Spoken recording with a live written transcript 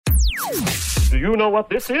Do you know what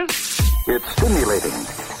this is? It's stimulating,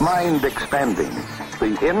 mind-expanding,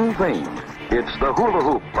 the in thing. It's the hula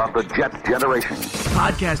hoop of the jet generation.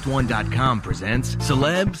 Podcast1.com presents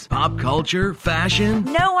celebs, pop culture, fashion.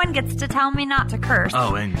 No one gets to tell me not to curse.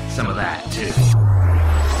 Oh, and some of that, too.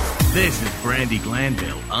 This is Brandi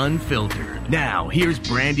Glanville, Unfiltered. Now, here's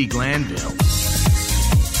Brandi Glanville.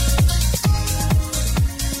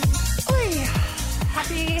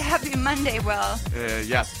 Happy Monday, Will.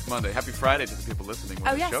 Yes, Monday. Happy Friday to the people listening.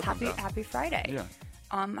 Oh, yes, happy Friday. Yeah.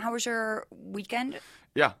 How was your weekend?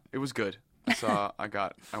 Yeah, it was good. I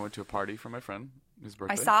went to a party for my friend, his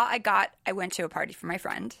birthday. I went to a party for my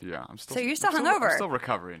friend. Yeah, I'm still. So you're still hungover? I'm still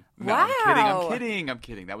recovering. No, Wow. I'm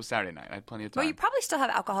kidding. That was Saturday night. I had plenty of time. Well, you probably still have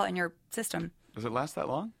alcohol in your system. Does it last that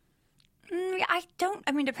long?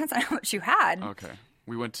 Depends on how much you had. Okay.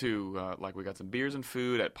 We went to, we got some beers and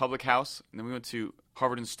food at Public House, and then we went to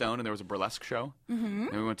Harvard and Stone, and there was a burlesque show. Mm-hmm.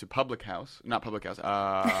 And we went to Not Public House.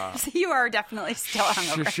 So you are definitely still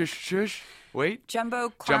hungover. Shush. Wait.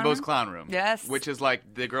 Jumbo's Clown Room. Yes. Which is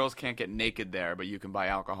like, the girls can't get naked there, but you can buy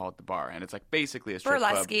alcohol at the bar. And it's like basically a strip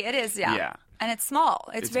club. Burlesque, it is, yeah. Yeah. And it's small.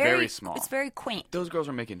 It's very small. It's very quaint. Those girls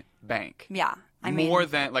are making bank. Yeah. More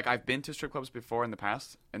than, I've been to strip clubs before in the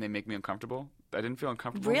past, and they make me uncomfortable. I didn't feel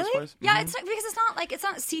uncomfortable in this place. Yeah, Mm-hmm. it's not, because it's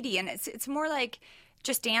not seedy, and it's more like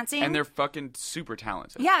just dancing. And they're fucking super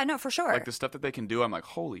talented. Yeah, no, for sure. Like, the stuff that they can do, I'm like,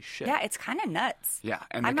 holy shit. Yeah, it's kind of nuts. Yeah,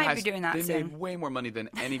 and I might be doing that they soon. made way more money than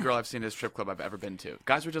any girl I've seen at a strip club I've ever been to.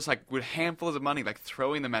 Guys were just with handfuls of money,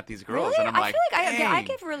 throwing them at these girls, really? and I'm I feel like dang. I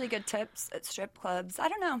give really good tips at strip clubs. I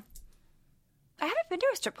don't know. I haven't been to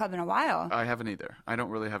a strip club in a while. I haven't either. I don't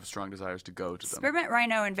really have strong desires to go to them. Spearmint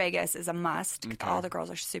Rhino in Vegas is a must. Okay. All the girls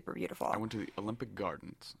are super beautiful. I went to the Olympic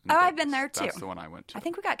Gardens. Oh, I've been there too. That's the one I went to. I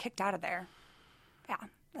think we got kicked out of there. Yeah,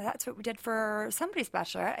 that's what we did for somebody's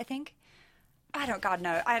bachelorette, I think. I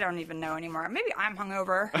don't even know anymore. Maybe I'm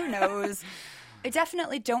hungover. Who knows? I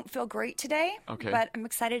definitely don't feel great today. Okay. But I'm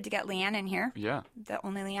excited to get Leanne in here. Yeah. The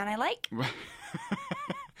only Leanne I like.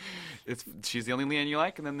 She's the only Leanne you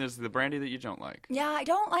like, and then there's the Brandi that you don't like. Yeah, I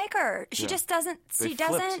don't like her. She just doesn't. They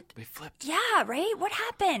flipped. Yeah, right? What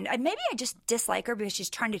happened? Maybe I just dislike her because she's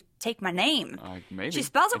trying to take my name. Maybe. She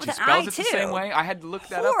spells it with an I, spells it too. the same way. I had to look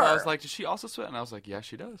that up. I was like, does she also spell it? And I was like, yeah,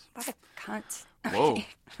 she does. What a cunt. Whoa.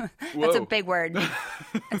 That's a big word.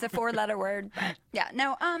 It's a 4-letter word. But yeah,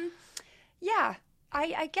 no, yeah.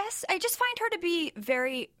 I guess I just find her to be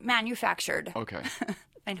very manufactured. Okay.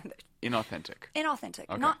 I know that. Inauthentic.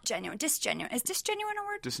 Okay. Not genuine. Disgenuine. Is disgenuine a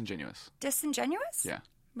word? Disingenuous. Disingenuous? Yeah.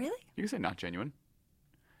 Really? You can say not genuine.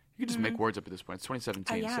 You can just make words up at this point. It's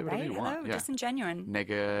 2017. Oh, yeah, say whatever right? you want. Hello, yeah. disingenuine.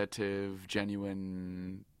 Negative,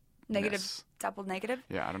 genuine. Negative, double negative?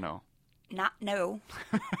 Yeah, I don't know. Not no.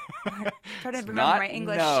 Try to remember not my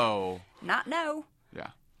English. No. Not no. Yeah.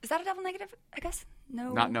 Is that a double negative? I guess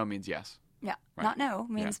no. Not no means yes. Yeah. Right. Not no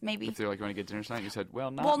means maybe. If they're like, you want to get dinner tonight? You said, well,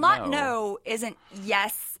 not no. Well, not no isn't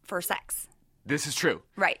yes for sex. This is true.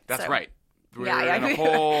 Right. That's so. right. We're Yeah, in a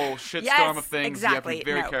whole shitstorm yes, of things. Exactly. You have to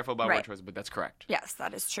be very No. careful about right. word choices, but that's correct. Yes,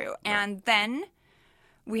 that is true. Right. And then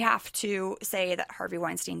we have to say that Harvey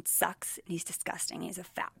Weinstein sucks. He's disgusting. He's a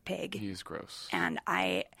fat pig. He is gross. And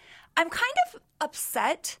I'm kind of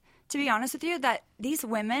upset, to be honest with you, that these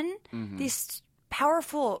women, these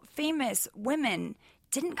powerful, famous women,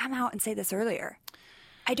 didn't come out and say this earlier.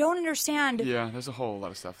 I don't understand. Yeah, there's a whole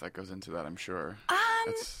lot of stuff that goes into that, I'm sure.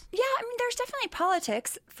 Yeah, there's definitely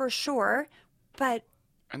politics for sure, but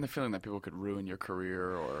and the feeling that people could ruin your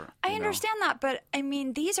career or I understand that, but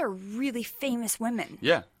these are really famous women.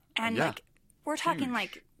 Yeah. And we're talking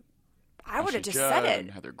Huge. I would have just Judd said it.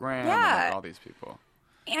 And Heather Graham Yeah. and all these people.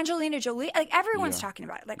 Angelina Jolie, everyone's talking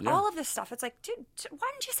about it. Yeah. All of this stuff. It's like, dude, why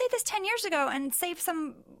didn't you say this 10 years ago and save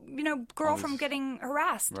some, girl from getting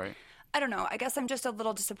harassed? Right. I don't know. I guess I'm just a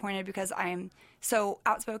little disappointed because I'm so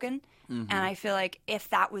outspoken, and I feel like if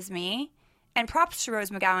that was me, and props to Rose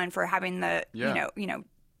McGowan for having the The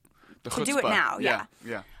to do it chutzpah. now.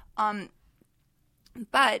 Yeah.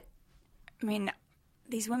 But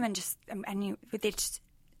these women just they just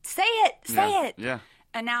say it. Yeah.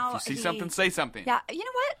 And now If you see something, say something. Yeah. You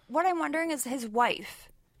know what? What I'm wondering is his wife.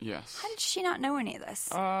 Yes. How did she not know any of this?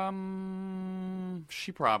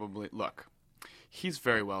 She probably look. He's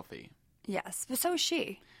very wealthy. Yes, but so is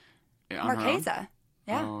she. Yeah, on her own? Marchesa.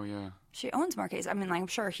 Yeah. Oh yeah. She owns Marchesa. I'm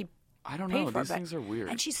sure he. I don't paid know. for These it, things are weird.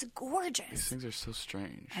 And she's gorgeous. These things are so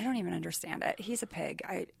strange. I don't even understand it. He's a pig.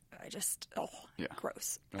 I just Yeah.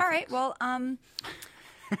 gross. No, All right. thanks. Well,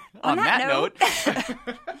 On that note,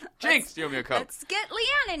 Jinx, you owe me a Coke. let's get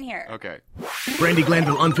Leanne in here. Okay. Brandi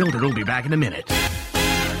Glanville Unfiltered will be back in a minute.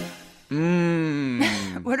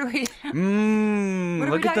 Mmm. What are we? Mmm. What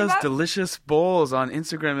are we Look at talking those about? delicious bowls on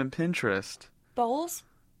Instagram and Pinterest. Bowls?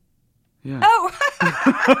 Yeah. Oh.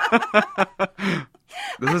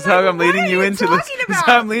 This is how I'm what leading are you you into this. talking This is about?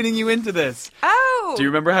 how I'm leading you into this. Oh. Do you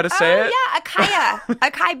remember how to say it? Yeah, acai.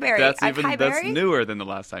 Acai berry. Acai That's berry? newer than the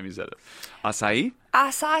last time you said it. Acai?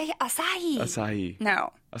 Acai. Acai.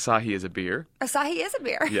 No. Asahi is a beer. Acai is a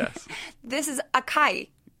beer. Yes. This is acai.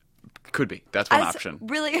 Could be. That's one option.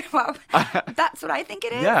 Really? Well, that's what I think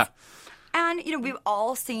it is. Yeah. And, we've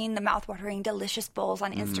all seen the mouthwatering, delicious bowls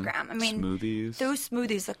on Instagram. I mean, Smoothies. those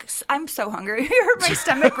smoothies look. I'm so hungry. You heard my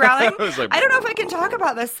stomach growling. I was like, I don't know if I can talk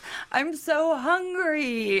about this. I'm so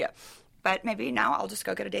hungry. But maybe now I'll just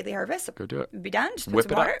go get a Daily Harvest. Go do it. Be done. Just put Whip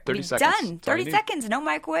some it up. water. 30 Be seconds. done. That's all you 30 need. seconds. No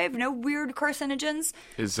microwave. No weird carcinogens.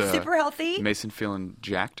 Is super healthy. Mason feeling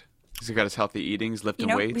jacked? He's got his healthy eating. He's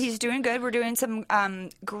lifting weights. He's doing good. We're doing some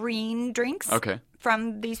green drinks. Okay.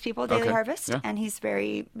 From these people, Daily Okay. Harvest, Yeah. and he's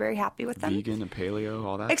very, very happy with them. Vegan and paleo,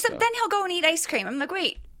 all that Except stuff. then he'll go and eat ice cream. I'm like,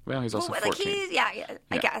 wait. Well, he's also Like 14. I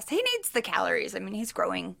Yeah. guess he needs the calories. I mean, he's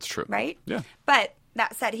growing. It's true. right? Yeah. But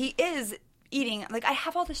that said, he is eating. Like, I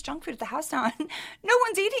have all this junk food at the house now, and no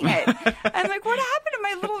one's eating it. I'm like, what happened to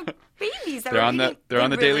my little babies? That They're were on eating? the They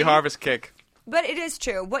Daily really- Harvest kick. But it is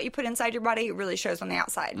true. What you put inside your body really shows on the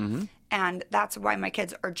outside. Mm-hmm. And that's why my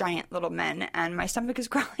kids are giant little men, and my stomach is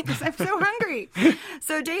growling because I'm so hungry.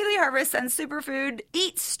 So Daily Harvest sends superfood.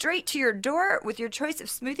 Eat straight to your door with your choice of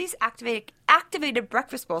smoothies, activated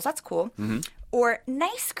breakfast bowls. That's cool. Or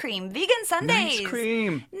nice cream, vegan Sundays. Nice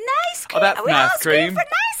cream. Nice cream. Oh, that's we all nice scream cream. for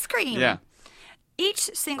nice cream. Yeah.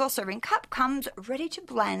 Each single serving cup comes ready to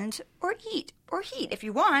blend or eat or heat. If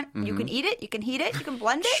you want, you can eat it, you can heat it, you can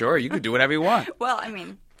blend it. Sure, you can do whatever you want. Well, I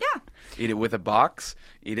mean, yeah. Eat it with a box.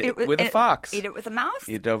 Eat it with a fox. Eat it with a mouse.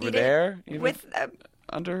 Eat it over there. Eat it with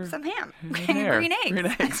under some ham. hair. Green eggs. Green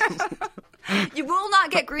eggs. You will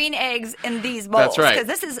not get green eggs in these bowls. That's right. Because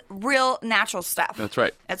this is real natural stuff. That's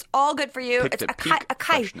right. It's all good for you. Picked It's at peak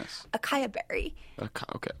freshness. acai berry.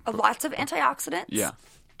 Okay. Lots of antioxidants. Yeah.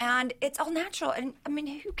 And it's all natural. And I mean,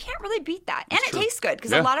 you can't really beat that. And it true. tastes good.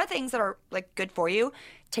 Because Yeah. a lot of things that are like good for you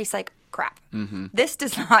taste like crap. This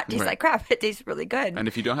does not taste Right. like crap. It tastes really good. And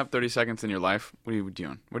if you don't have 30 seconds in your life, what are you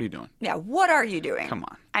doing? What are you doing? Yeah, what are you doing? Come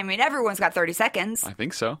on. I mean, everyone's got 30 seconds. I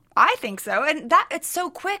think so. I think so. And that it's so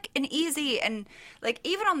quick and easy, and like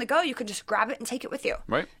even on the go you can just grab it and take it with you.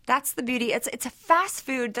 Right. That's the beauty. It's a fast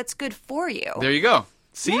food that's good for you. There you go.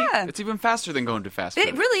 See? Yeah. It's even faster than going to fast food.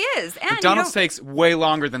 It really is. And McDonald's takes way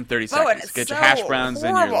longer than 30 Oh, and seconds. it's Get your so hash browns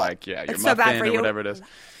and horrible. you're like, your It's so bad muffin for or you. whatever it is.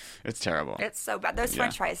 It's terrible. It's so bad. Those Yeah.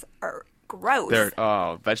 French fries are gross. They're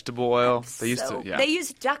vegetable oil. They used So- to yeah. They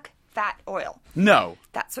use duck fat oil. No.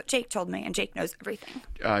 That's what Jake told me, and Jake knows everything.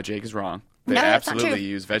 Jake is wrong. They No, that's not absolutely true.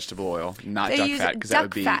 use vegetable oil, not They duck use fat, because that would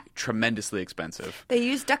duck be fat. tremendously expensive. They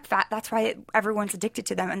use duck fat. That's why everyone's addicted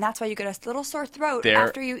to them, and that's why you get a little sore throat They're-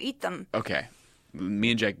 after you eat them. Okay.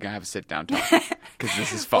 Me and Jake are going to have a sit-down talk, because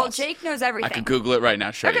this is false. Well, Jake knows everything. I can Google it right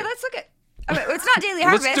now, show Okay, you. let's look at. Okay, it's not Daily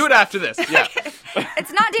Harvest. Let's do it after this. Yeah.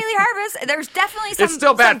 It's not Daily Harvest. There's definitely some. It's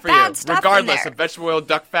still bad some for bad you. stuff Regardless in there. of vegetable oil,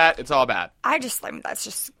 duck fat, it's all bad. I mean, that's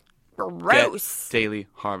just gross. Get Daily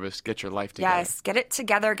Harvest. Get your life together. Yes, get it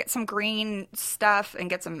together. Get some green stuff and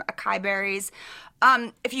get some acai berries.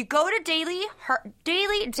 If you go to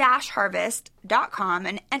daily-harvest.com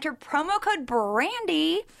and enter promo code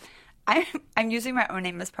Brandi, I'm using my own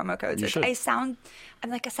name as promo codes. You should. I'm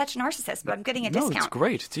like such a narcissist, but I'm getting a No, discount. it's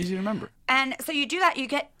great. It's easy to remember. And so you do that, you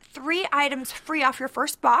get 3 items free off your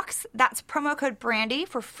first box. That's promo code Brandi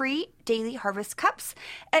for free Daily Harvest cups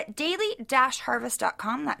at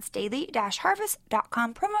daily-harvest.com. That's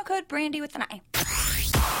daily-harvest.com. Promo code Brandi with an I.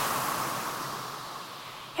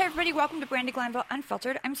 Hey everybody, welcome to Brandi Glanville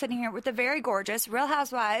Unfiltered. I'm sitting here with the very gorgeous Real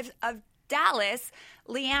Housewives of Dallas,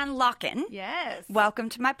 Leanne Locken. Yes. Welcome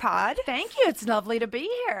to my pod. Thank you. It's lovely to be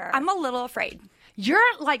here. I'm a little afraid. You're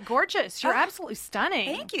like gorgeous. You're Oh, absolutely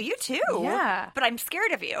stunning. Thank you. You too. Yeah. But I'm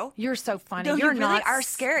scared of you. You're so funny. No, You're you not really are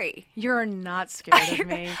scary. You're not scared of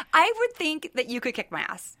me. I would think that you could kick my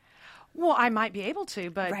ass. Well, I might be able to,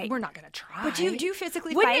 but Right. we're not going to try. But do you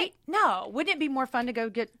physically Wouldn't fight? No. Wouldn't it be more fun to go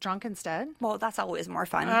get drunk instead? Well, that's always more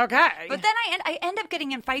fun. Okay. But then I end up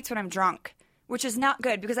getting in fights when I'm drunk, which is not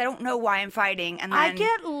good because I don't know why I'm fighting. And then I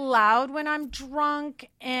get loud when I'm drunk,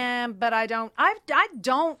 but I don't.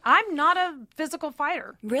 I'm not a physical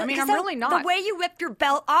fighter. really. I mean, 'Cause I'm really not. The way you whip your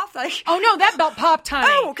belt off, like Oh no, that belt popped, honey.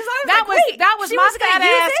 Oh, 'cause I was that like, wait, that was she my was gonna fat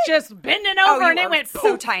use ass it? just bending Oh, over, you and it are went so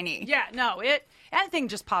poof. tiny. Yeah, no, that thing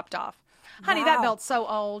just popped off. Honey, Wow. that belt's so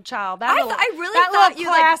old, child. I really thought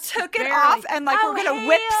you took it off and we're gonna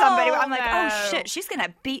whip somebody. I'm like, no. oh shit, she's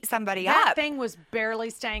gonna beat somebody That up. thing was barely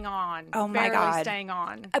staying on. Oh my barely God. staying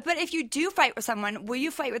on. But if you do fight with someone, will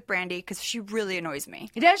you fight with Brandi? Because she really annoys me.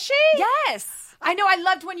 Does she? Yes. I know. I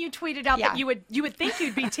loved when you tweeted out that you would think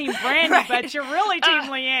you'd be Team Brandi, Right. but you're really Team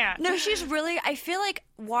Leanne. No, she's really. I feel like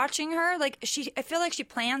watching her, I feel like she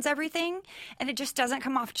plans everything, and it just doesn't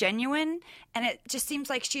come off genuine, and it just seems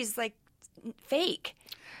like she's like fake.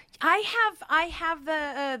 I have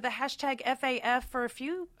the hashtag FAF for a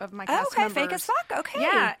few of my cast members. Fake as fuck. Okay.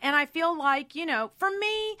 Yeah, and I feel like, for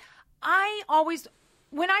me, I always,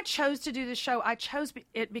 when I chose to do the show, I chose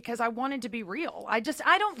it because I wanted to be real. I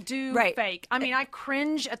don't do fake. I mean, I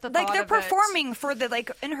cringe at the thought of they're it. performing for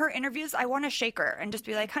in her interviews. I want to shake her and just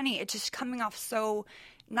be like, honey, it's just coming off so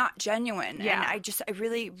not genuine. Yeah. And I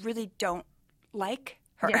really, really don't like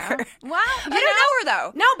her. Yeah. Well, I don't know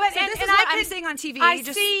her though. No, but so and, this and is what I I'm seeing on TV.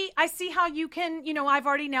 I see how you can. I've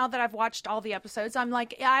already, now that I've watched all the episodes, I'm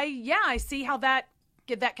like, I see how that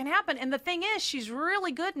can happen. And the thing is, she's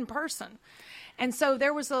really good in person. And so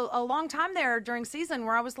there was a long time there during season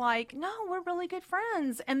where I was like, no, we're really good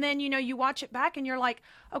friends. And then, you watch it back and you're like,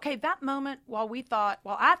 okay, that moment while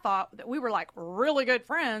I thought that we were like really good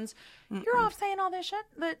friends, you're off saying all this shit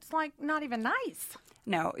that's like not even nice.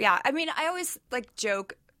 No, yeah. I mean, I always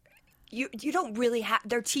joke, you don't really have,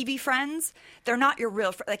 they're TV friends. They're not your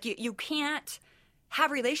real friends. Like you can't have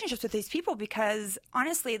relationships with these people because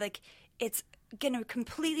honestly, it's going to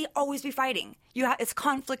completely always be fighting. It's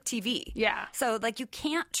conflict TV. Yeah. So you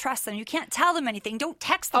can't trust them. You can't tell them anything. Don't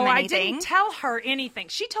text them anything. I didn't tell her anything.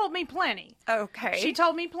 She told me plenty. Okay. She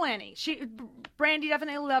told me plenty. Brandi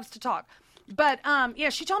definitely loves to talk. But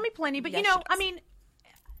she told me plenty. But I mean,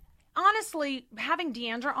 honestly, having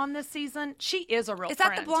Deandra on this season, she is a real friend. Is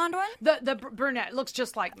that the blonde one? The brunette looks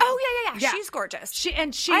just like me. Oh yeah. She's gorgeous.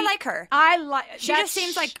 I like her. She just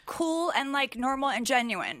seems cool and normal and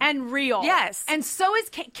genuine and real. Yes. And so is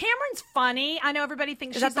Cameron's funny. I know everybody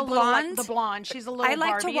thinks she's the a little blonde? the blonde. She's a little. I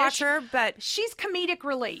like to watch her, but she's comedic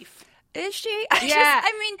relief. Is she? Yeah.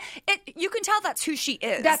 You can tell that's who she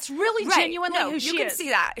is. That's really genuinely who she is. You can see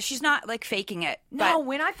that. She's not faking it. No,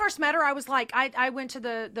 when I first met her, I was like, I went to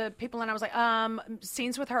the people and I was like,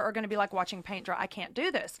 scenes with her are going to be like watching paint dry. I can't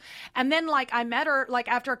do this. And then I met her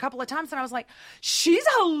after a couple of times and I was like, she's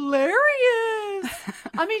hilarious.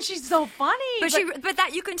 I mean, she's so funny. But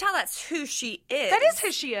that you can tell that's who she is. That is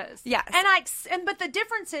who she is. Yes. But the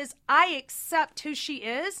difference is I accept who she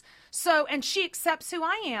is. So, and she accepts who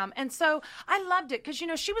I am. And so I loved it because,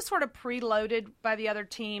 she was sort of preloaded by the other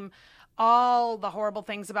team, all the horrible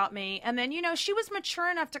things about me. And then, she was mature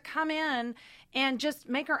enough to come in and just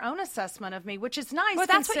make her own assessment of me, which is nice. Well,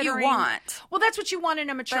 that's what you want. Well, that's what you want in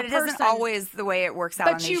a mature person. But it isn't always the way it works out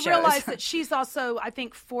on these shows. But you realize that she's also, I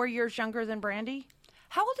think, 4 years younger than Brandi.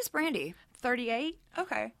 How old is Brandi? 38.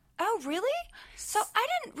 Okay. Oh, really? So I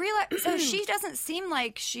didn't realize. So she doesn't seem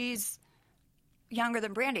like she's younger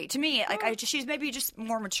than Brandi to me. She's maybe just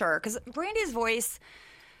more mature because Brandi's voice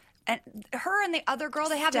and her and the other girl,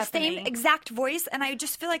 they have the same exact voice, and I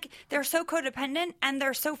just feel like they're so codependent and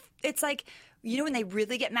they're so. It's when they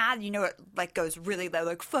really get mad, it goes really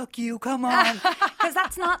low, fuck you, come on, because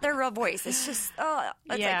that's not their real voice. It's just it's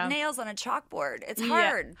like nails on a chalkboard. It's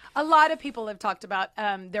hard. A lot of people have talked about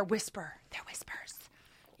their whispers.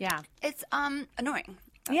 Yeah, it's annoying.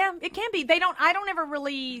 Yeah, it can be. I don't ever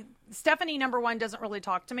really. Stephanie, number one, doesn't really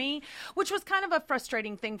talk to me, which was kind of a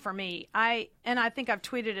frustrating thing for me. I think I've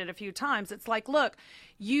tweeted it a few times. It's like, look,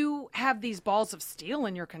 you have these balls of steel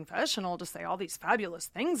in your confessional to say all these fabulous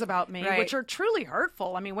things about me, which are truly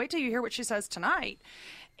hurtful. I mean, wait till you hear what she says tonight.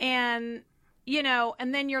 And,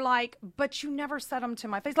 and then you're like, but you never said them to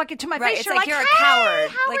my face. To my face, you're like, you're hey, a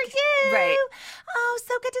coward. How are you? Right. Oh,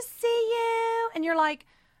 so good to see you. And you're like,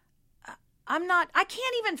 I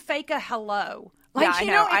can't even fake a hello. If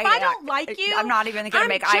I don't like you, I'm not even going to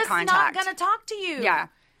make eye contact. I'm just not going to talk to you. Yeah.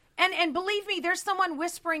 And believe me, there's someone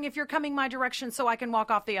whispering if you're coming my direction so I can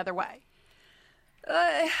walk off the other way.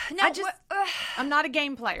 I'm not a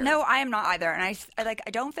game player. No, I am not either. And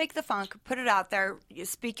I don't fake the funk. Put it out there. You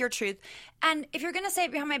speak your truth. And if you're going to say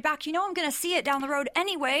it behind my back, I'm going to see it down the road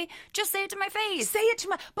anyway. Just say it to my face.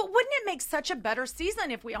 But wouldn't it make such a better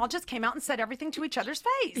season if we all just came out and said everything to each other's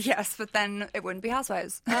face? Yes, but then it wouldn't be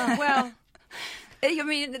Housewives. Well... I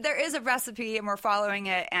mean, there is a recipe, and we're following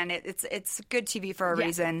it, and it's good TV for a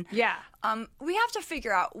reason. Yeah. We have to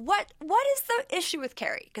figure out what is the issue with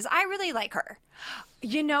Carrie, because I really like her.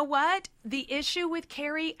 You know what? The issue with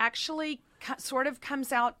Carrie actually sort of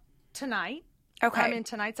comes out tonight. Okay. In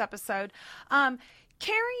tonight's episode.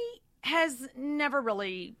 Carrie has never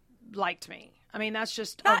really liked me. I mean, that's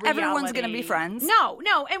just Not a everyone's going to be reality. friends. No,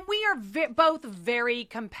 and we are both very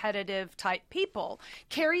competitive type people.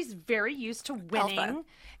 Carrie's very used to winning, Alpha.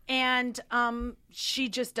 and she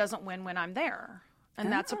just doesn't win when I'm there, and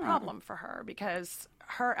that's a problem for her because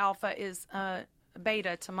her alpha is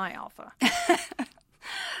beta to my alpha.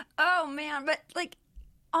 Oh, man. But, like,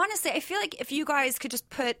 honestly, I feel like if you guys could just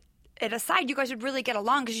put it aside, you guys would really get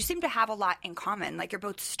along because you seem to have a lot in common. Like, you're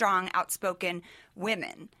both strong, outspoken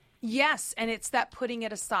women. Yes, and it's that putting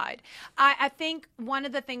it aside. I think one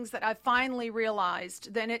of the things that I finally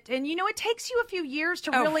realized, it takes you a few years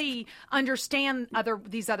to really understand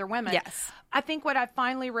these other women. Yes. I think what I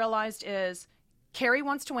finally realized is Carrie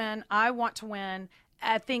wants to win. I want to win.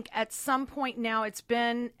 I think at some point now, it's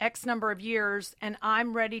been X number of years, and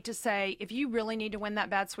I'm ready to say, if you really need to win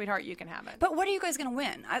that bad, sweetheart, you can have it. But what are you guys going to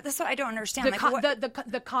win? That's what I don't understand.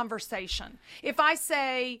 The conversation. If I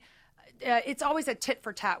say... it's always a tit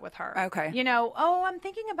for tat with her. Okay. I'm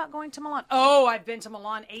thinking about going to Milan. Oh, I've been to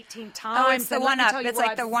Milan 18 times. Oh, it's the one up. It's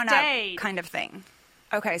like the one up stayed. kind of thing.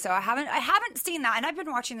 Okay, so I haven't seen that, and I've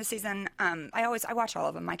been watching the season. I watch all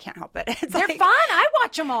of them. I can't help it. They're fun. I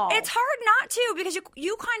watch them all. It's hard not to because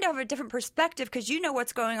you kind of have a different perspective because you know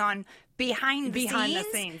what's going on behind the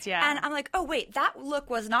scenes. Yeah. And I'm like, oh wait, that look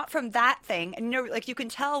was not from that thing, and like you can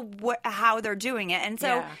tell how they're doing it, and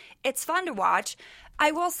so it's fun to watch.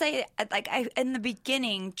 I will say, like, in the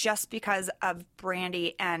beginning, just because of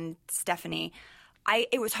Brandi and Stephanie,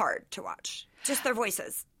 it was hard to watch. Just their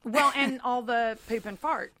voices. Well, and all the poop and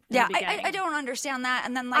fart. Yeah, I don't understand that.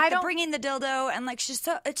 And then, like, bringing the dildo, and, like,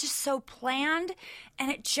 it's just so planned, and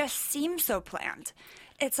it just seems so planned.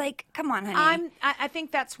 It's like, come on, honey. I think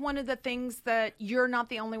that's one of the things that you're not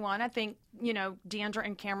the only one. I think, Deandra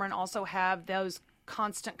and Cameron also have those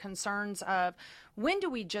constant concerns of when do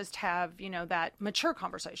we just have, that mature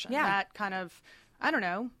conversation, that kind of, I don't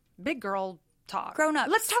know, big girl talk. Grown up.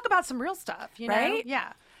 Let's talk about some real stuff, right? know?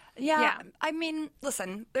 Yeah. I mean,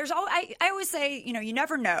 listen, I always say, you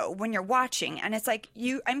never know when you're watching, and it's like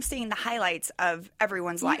I'm seeing the highlights of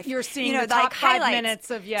everyone's life. You're seeing the top 5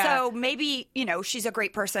 minutes of, So maybe, she's a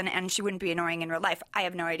great person and she wouldn't be annoying in real life. I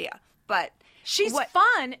have no idea. But she's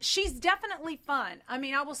fun. She's definitely fun. I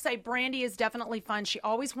mean, I will say Brandi is definitely fun. She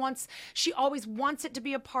always wants it to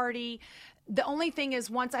be a party. The only thing is,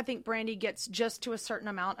 once I think Brandi gets just to a certain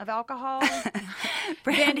amount of alcohol,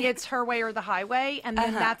 then it's her way or the highway, and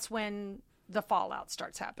then that's when the fallout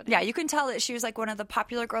starts happening. Yeah, you can tell that she was like one of the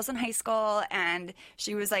popular girls in high school, and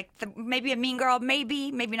she was like maybe a mean girl,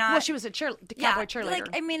 maybe not. Well, she was a cowboy cheerleader. Like,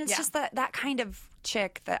 I mean, it's just that kind of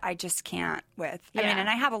chick that I just can't with. I mean, and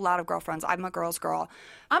I have a lot of girlfriends. I'm a girl's girl.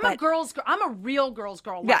 I'm a girl's girl. I'm a real girl's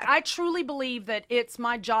girl. Like, I truly believe that it's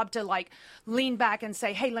my job to, like, lean back and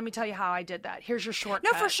say, hey, let me tell you how I did that. Here's your shortcut.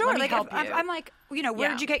 No, for sure. Let me like, help you. I'm like, where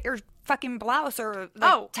did you get your fucking blouse? Or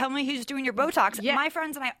tell me who's doing your Botox. Yeah. My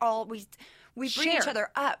friends and I we bring each other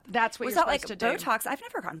up. That's what was you're that supposed like to do. Botox? I've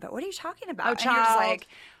never gone, but what are you talking about? Oh, and you're just like,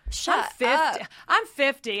 shut up. I'm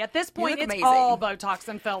 50. At this point, it's amazing. all Botox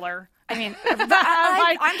and filler. I mean,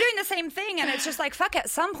 I'm doing the same thing, and it's just like, fuck, at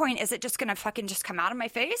some point, is it just going to fucking just come out of my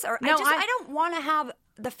face? Or No, I don't want to have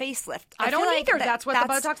the facelift. I feel don't like either. That's what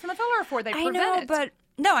the Botox and the filler are for. They prevent it.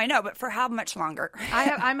 I know, but for how much longer?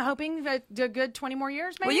 I'm hoping a good 20 more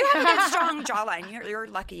years, maybe. Well, you have a good, strong jawline. You're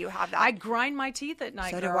lucky you have that. I grind my teeth at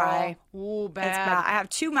night, So girl. do I. Ooh, bad. It's bad. I have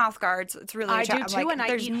 2 mouth guards. It's really I do I'm too, like, and I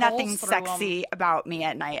there's eat nothing holes through sexy about me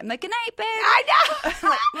at night. I'm like, good night, babe. I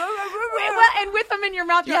know. And with them in your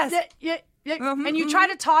mouth, you're Yes. and you try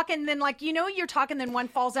to talk, and then, like, you're talking, then one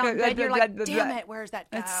falls out in bed. You're like, damn it, where's that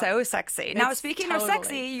go? It's so sexy. Now, speaking of totally.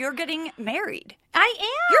 sexy, you're getting married. I am.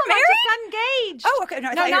 You're married? I just got engaged. Oh, okay. No,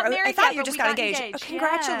 I thought you just got engaged. Yes. Oh,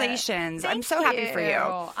 congratulations. I'm so happy for you.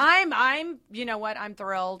 I'm, you know what? I'm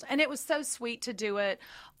thrilled. And it was so sweet to do it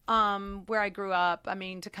where I grew up. I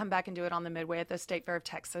mean, to come back and do it on the Midway at the State Fair of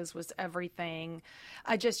Texas was everything.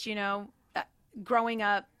 I just, growing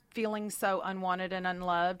up feeling so unwanted and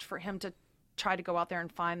unloved, for him to try to go out there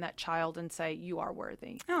and find that child and say, you are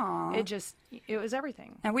worthy. Aww. It was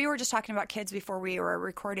everything. And we were just talking about kids before we were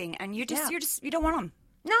recording, and you don't want them.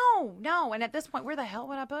 No. And at this point, where the hell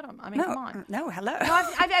would I put them? I mean, come on. No, hello.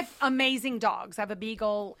 I've had amazing dogs. I have a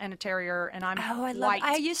beagle and a terrier, and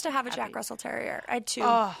I used to have a Jack Russell Terrier. I had 2.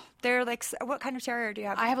 Oh. They're like, what kind of terrier do you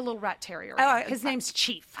have? I have a little rat terrier. His name's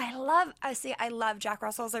Chief. I love Jack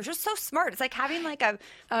Russells. They're just so smart. It's like having like a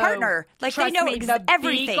partner. Like they know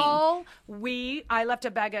everything. Beagle, I left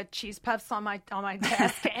a bag of cheese puffs on my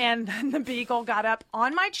desk, and then the beagle got up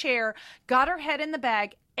on my chair, got her head in the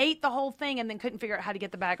bag, ate the whole thing and then couldn't figure out how to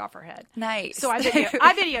get the bag off her head. Nice. So I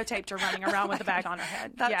videotaped her running around with the bag on her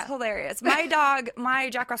head. That's hilarious. My dog, my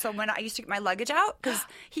Jack Russell, when I used to get my luggage out, because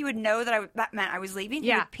he would know that meant I was leaving,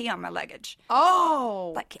 he would pee on my luggage.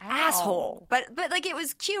 Oh. Like, asshole. But like, it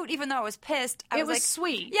was cute, even though I was pissed. It was like,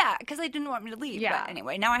 sweet. Yeah, because they didn't want me to leave. Yeah. But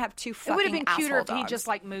anyway, now I have 2 fucking It would have been cuter if dogs. he just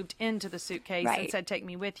like moved into the suitcase and said, "Take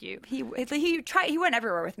me with you." He went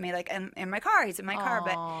everywhere with me, like in my car. He's in my car,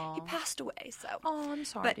 but he passed away. So I'm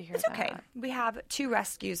sorry but to hear it's okay. that. We have 2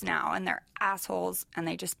 rescues now, and they're assholes, and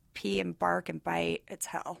they just pee and bark and bite. It's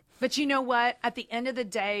hell. But you know what? At the end of the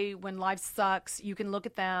day, when life sucks, you can look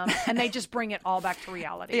at them and they just bring it all back to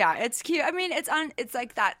reality. Yeah, it's cute. I mean, it's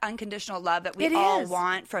like that unconditional love that we It all is.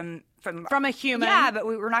 want from a human. Yeah, but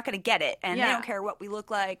we're not going to get it, and they Yeah. don't care what we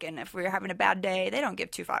look like, and if we're having a bad day, they don't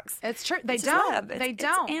give 2 fucks. It's true. They It's just don't. love. They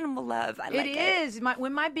don't. It's animal love. I like it. It is.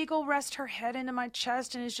 When my beagle rests her head into my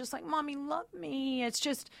chest and is just like, "Mommy, love me." It's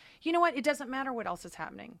just, you know what? It doesn't matter what else is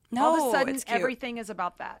happening. No, all of a sudden, it's cute. everything is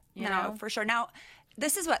about that. You know? For sure. Now,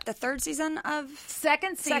 this is what, the 3rd season of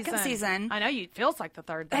Second season. I know it feels like the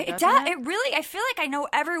third. Though, It doesn't does. it? It really. I feel like I know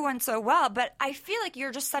everyone so well, but I feel like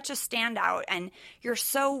you're just such a standout, and you're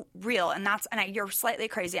so real, and you're slightly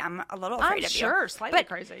crazy. I'm a little afraid of you. sure, slightly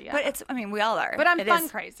crazy, yeah. But it's. I mean, we all are. But I'm It fun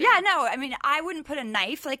is. crazy. Yeah. No. I mean, I wouldn't put a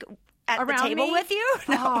knife like at Around the table me? with you.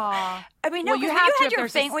 No. Aw. I mean, no. Well, you 'cause have when to you if had your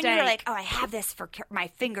there's a thing when you were steak. like, "Oh, I have this for my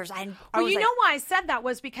fingers." I Well, was you like, know why I said that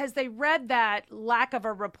was because they read that lack of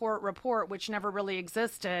a report, which never really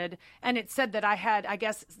existed, and it said that I had, I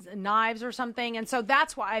guess, knives or something, and so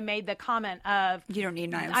that's why I made the comment of, "You don't need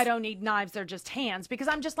knives." I don't need knives; they're just hands. Because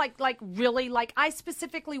I'm just like really, like I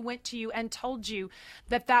specifically went to you and told you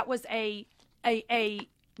that was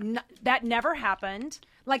that never happened.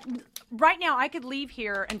 Like right now, I could leave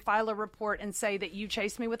here and file a report and say that you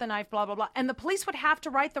chased me with a knife, blah, blah, blah. And the police would have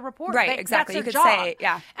to write the report. Right, exactly. That's You their could job. say,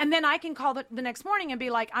 yeah. And then I can call the next morning and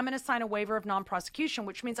be like, I'm going to sign a waiver of non-prosecution,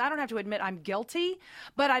 which means I don't have to admit I'm guilty,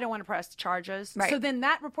 but I don't want to press charges. Right. So then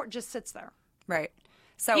that report just sits there. Right.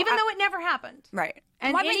 So Even though it never happened. Right.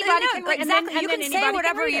 And Well, I mean, anybody no, can read exactly. and you then can anybody say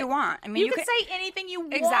whatever read you it. want. I mean, you can say anything you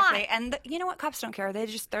want. Exactly. And you know what? Cops don't care.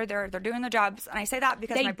 They're there. They're doing their jobs. And I say that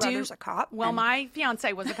because my brother's a cop. Well, and- my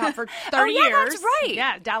fiance was a cop for 30 yeah, years. that's right.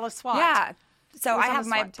 Yeah, Dallas SWAT. Yeah. So was I on have the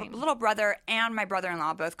my SWAT team. little brother and my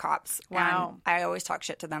brother-in-law, both cops. Wow. And I always talk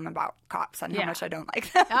shit to them about cops and how Yeah. much I don't like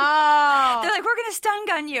them. Oh. They're like, we're going to stun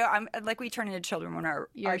gun you. I'm like, we turn into children when we're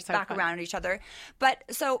You're so back funny. around each other. But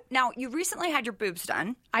so now you recently had your boobs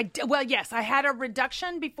done. Well, yes, I had a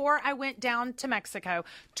reduction before I went down to Mexico.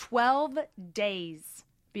 12 days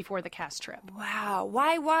before the cast trip. Wow.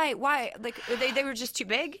 Why? Like, they were just too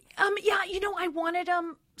big? Yeah, I wanted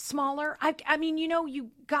them smaller. I mean,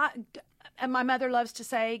 you got. And my mother loves to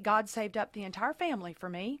say, God saved up the entire family for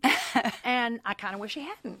me. And I kind of wish he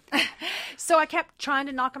hadn't. So I kept trying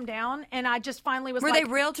to knock them down. And I just finally was Were like.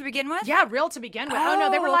 they real to begin with? Yeah, real to begin with. Oh, no,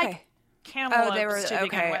 they were okay. like cantaloupes they were- to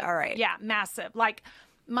begin okay, with. all right. Yeah, massive. Like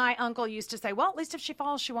my uncle used to say, well, at least if she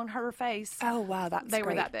falls, she won't hurt her face. Oh, wow. That's They were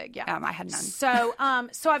great. that big, yeah. I had none. So,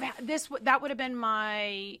 I've had this. That would have been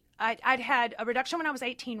my. I'd had a reduction when I was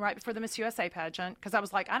 18, right before the Miss USA pageant, because I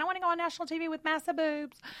was like, I don't want to go on national TV with massive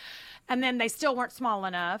boobs, and then they still weren't small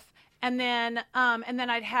enough, and then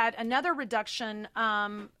I'd had another reduction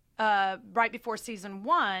right before season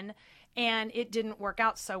 1, and it didn't work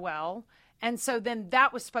out so well. And so then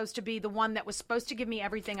that was supposed to be the one that was supposed to give me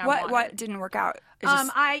everything I wanted. What didn't work out? It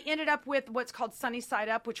just- I ended up with what's called sunny side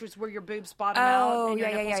up, which was where your boobs bottom out and your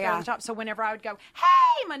nipples go to the top. So whenever I would go,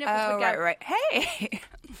 hey, my nipples would go. right. Hey.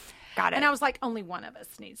 Got it. And I was like, only one of us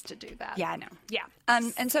needs to do that. Yeah, I know. Yeah.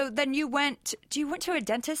 And so then you went to a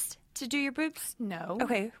dentist to do your boobs? No.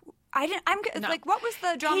 Okay. No. Like, what was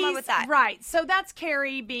the drama with that? Right. So that's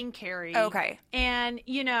Carrie being Carrie. Okay. And,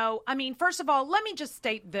 I mean, first of all, let me just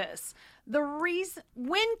state this. The reason,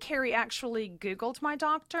 when Carrie actually Googled my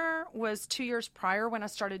doctor was 2 years prior when I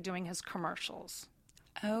started doing his commercials.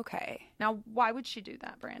 Okay. Now, why would she do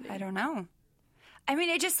that, Brandi? I don't know. I mean,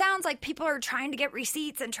 it just sounds like people are trying to get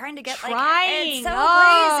receipts and trying to get it's so crazy.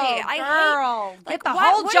 Girl, get the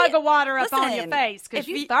whole jug of water up on your Listen, face because if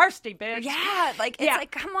you're you- thirsty, bitch. Yeah, like it's Yeah.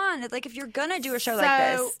 like, come on, like if you're gonna do a show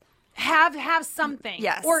like this, have something,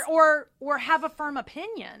 Yes. or have a firm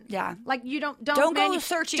opinion. Yeah. like you don't go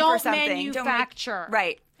searching don't for something. Don't manufacture,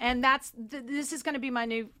 right. And that's this is going to be my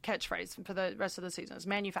new catchphrase for the rest of the season is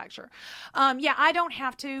manufacture. Yeah, I don't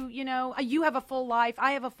have to. You have a full life.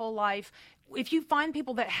 I have a full life. if you find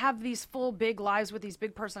people that have these full big lives with these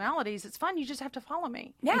big personalities, it's fun. You just have to follow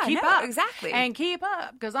me. Yeah, and keep no, up. exactly. And keep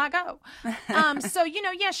up, because I go. So,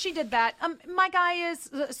 yes, she did that. My guy is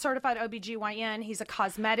a certified OBGYN. He's a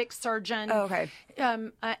cosmetic surgeon. Oh, okay.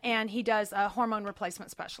 And he does a hormone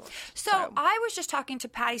replacement specialist. So I was just talking to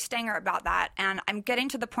Patty Stanger about that, and I'm getting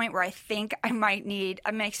to the point where I think I'm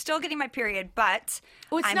still getting my period, but...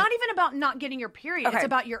 Well, it's not even about not getting your period. Okay. It's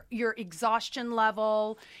about your exhaustion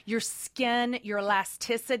level, your skin, your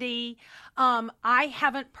elasticity. I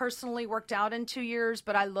haven't personally worked out in 2 years,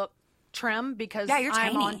 but I look trim because you're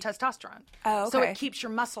I'm tiny. on testosterone. Oh, So okay. it keeps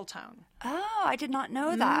your muscle tone. Oh, I did not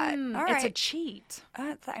know that. All right. It's a cheat.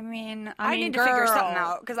 I mean, I I mean, need to figure girl, something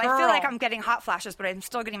out because I feel like I'm getting hot flashes, but I'm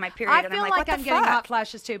still getting my period. I and feel I'm like what the I'm getting fuck? hot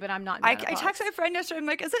flashes too, but I'm not. I texted my friend yesterday. I'm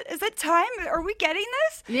like, is it time? Are we getting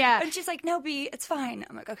this? Yeah. And she's like, no, B, it's fine.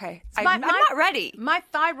 I'm like, okay. So I'm not ready. My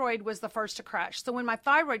thyroid was the first to crash. So when my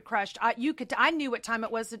thyroid crashed, I knew what time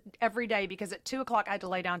it was every day because at 2:00 I had to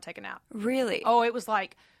lay down and take a nap. Really? Oh, it was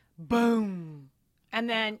like, boom. And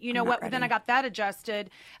then, what? ready. Then I got that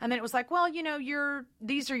adjusted. And then it was like, well,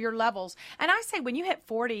 these are your levels. And I say, when you hit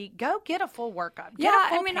 40, go get a full workup. Get a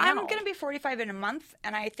full I'm panel. going to be 45 in a month,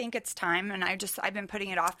 and I think it's time. And I've been putting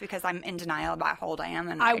it off because I'm in denial about how old I am,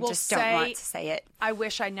 and I just don't want to say it. I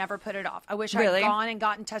wish I never put it off. I wish Really? I'd gone and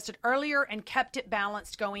gotten tested earlier and kept it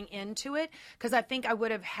balanced going into it, because I think I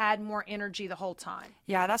would have had more energy the whole time.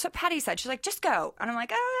 Yeah, that's what Patty said. She's like, just go. And I'm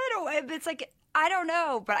like, I don't. It's like, I don't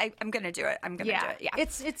know, but I'm going to do it. I'm going to do it. Yeah.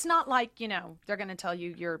 It's not like, they're going to tell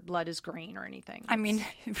you your blood is green or anything. I mean,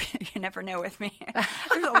 you never know with me.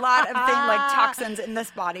 There's a lot of things like toxins in this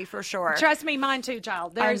body for sure. Trust me, mine too,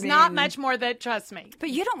 child. There's not much more that, trust me.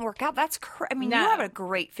 But you don't work out. That's I mean, No. you have a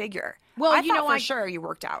great figure. Well, I thought for sure you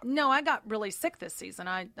worked out. No, I got really sick this season.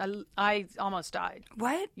 I almost died.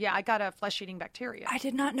 What? Yeah, I got a flesh-eating bacteria. I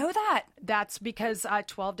did not know that. That's because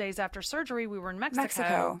 12 days after surgery, we were in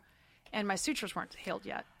Mexico. And my sutures weren't healed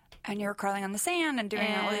yet. And you were crawling on the sand and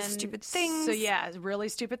doing all these stupid things. So, yeah, really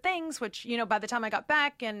stupid things, which, by the time I got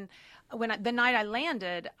back and the night I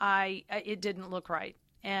landed, it didn't look right.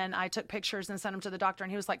 And I took pictures and sent them to the doctor,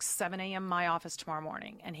 and he was like, 7 a.m. my office tomorrow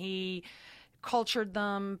morning. And he cultured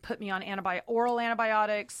them, put me on oral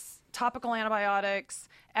antibiotics, topical antibiotics,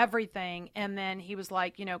 everything. And then he was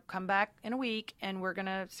like, come back in a week, and we're going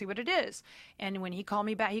to see what it is. And when he called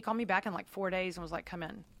me back in like 4 days and was like, come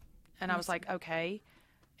in. And I was like, okay.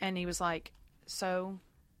 And he was like, so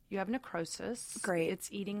you have necrosis. Great.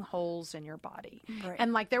 It's eating holes in your body. Right.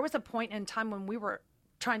 And like there was a point in time when we were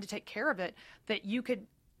trying to take care of it that you could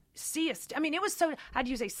see it was so, I'd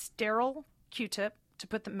use a sterile Q-tip to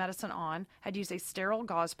put the medicine on. I'd use a sterile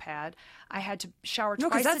gauze pad. I had to shower twice a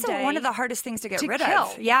day. Because that's one of the hardest things to get rid kill.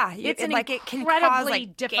 of. Yeah. It can cause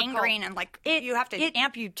like difficult. Gangrene and you have to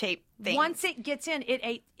amputate things. Once it gets in,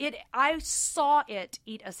 I saw it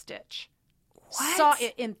eat a stitch. What? Saw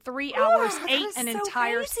it in 3 hours, that ate is an so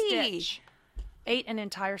entire crazy. stitch. Ate an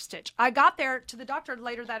entire stitch. I got there to the doctor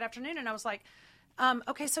later that afternoon, and I was like,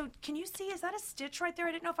 okay, so can you see, is that a stitch right there?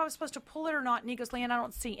 I didn't know if I was supposed to pull it or not. And he goes, Leanne, I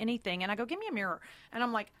don't see anything. And I go, give me a mirror. And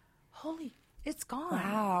I'm like, holy, it's gone.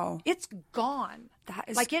 Wow. It's gone. That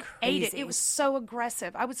is like it ate it. crazy. It was so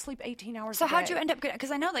aggressive. I would sleep 18 hours So a day. how'd you end up getting,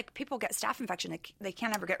 because I know like people get staph infection. They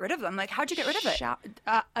can't ever get rid of them. Like how'd you get rid of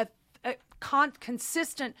it?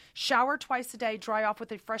 Consistent shower twice a day, dry off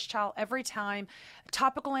with a fresh towel every time,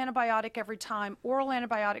 topical antibiotic every time, oral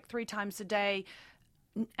antibiotic 3 times a day,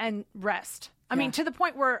 and rest. I mean, to the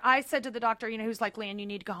point where I said to the doctor, who's like, Leanne, you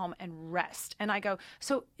need to go home and rest. And I go,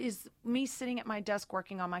 so is me sitting at my desk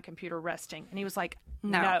working on my computer resting? And he was like,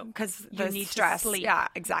 no, because you the need stress. to sleep. Yeah,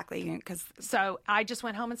 exactly. So I just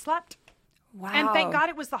went home and slept. Wow. And thank God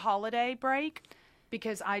it was the holiday break.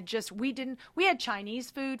 Because we had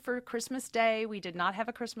Chinese food for Christmas Day. We did not have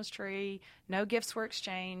a Christmas tree. No gifts were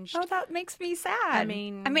exchanged. Oh, that makes me sad. I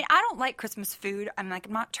mean, I don't like Christmas food. I'm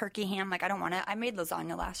not turkey ham. Like, I don't want it. I made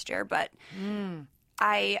lasagna last year, but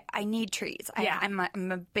I need trees. Yeah. I'm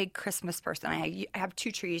a big Christmas person. I have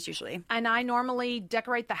 2 trees usually. And I normally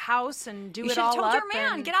decorate the house and do You it should all have up. told your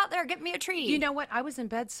man, and- get out there, get me a tree. You know what? I was in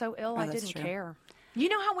bed so ill, I that's didn't true. care. You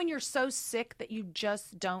know how when you're so sick that you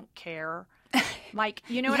just don't care? Like,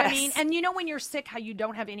 you know what I Yes. mean? And you know when you're sick how you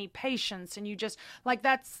don't have any patience and you just, like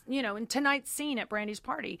that's, in tonight's scene at Brandi's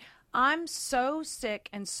party, I'm so sick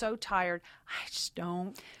and so tired, I just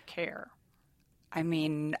don't care. I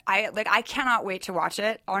mean, I cannot wait to watch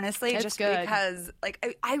it, honestly, It's just good. because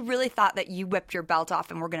I really thought that you whipped your belt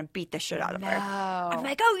off and we're going to beat the shit out of her. I'm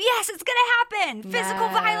like, oh yes, it's going to happen. Physical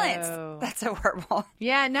violence. That's so horrible.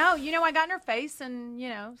 Yeah, no, I got in her face and,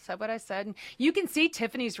 said what I said. And you can see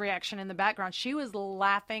Tiffany's reaction in the background. She was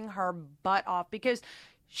laughing her butt off because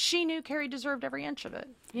she knew Carrie deserved every inch of it,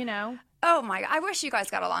 Oh my, I wish you guys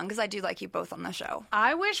got along because I do like you both on the show.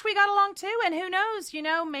 I wish we got along too. And who knows,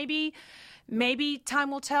 maybe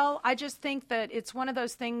time will tell. I just think that it's one of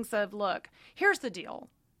those things of, look, here's the deal.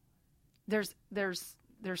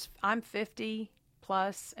 I'm 50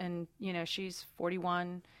 plus and, she's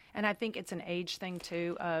 41. And I think it's an age thing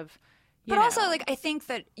too of, but also I think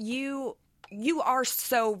that you are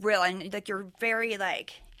so real and you're very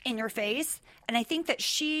in your face. And I think that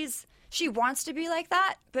she wants to be like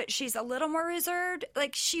that, but she's a little more reserved.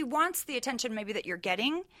 She wants the attention maybe that you're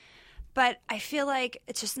getting. But I feel like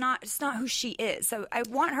it's not who she is. So I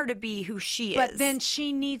want her to be who she is. But then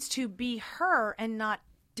she needs to be her and not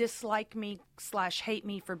dislike me / hate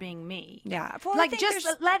me for being me. Yeah. Well,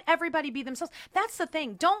 just let everybody be themselves. That's the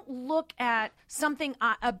thing. Don't look at something,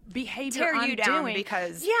 a behavior tear I'm you down doing.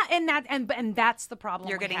 because and that's the problem.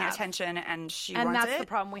 You're getting attention and she wants it. And that's the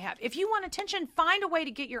problem we have. If you want attention, find a way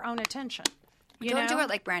to get your own attention. Don't do it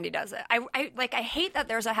like Brandi does it. I hate that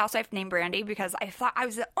there's a housewife named Brandi because I thought I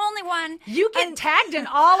was the only one. You get tagged in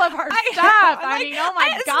all of her stuff. I mean, oh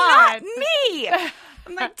my it's God. Not me.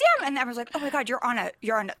 I'm like, damn. And everyone's like, oh my God, you're on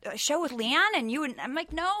a show with Leanne and you and I'm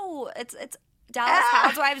like, no, it's Dallas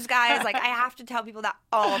Housewives, guys. I have to tell people that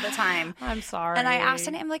all the time. I'm sorry. And I asked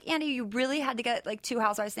him, I'm like, Andy, you really had to get 2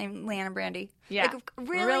 housewives named Leanne and Brandi? Yeah.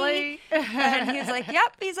 Really? And he's like,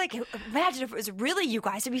 yep. He's like, imagine if it was really you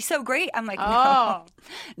guys. It'd be so great. I'm like, no. Oh.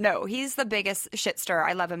 No, he's the biggest shit stirrer.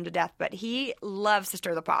 I love him to death, but he loves to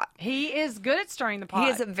stir the pot. He is good at stirring the pot.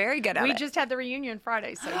 He is very good at it. We just had the reunion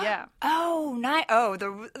Friday, so yeah. Oh, nice. Oh,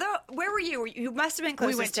 where were you? You must have been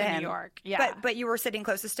closest we went to him. New York. Yeah. But you were sitting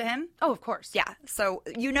closest to him? Oh, of course. Yeah. So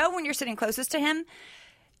when you're sitting closest to him,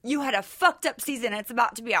 you had a fucked up season. It's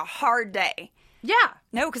about to be a hard day. Yeah.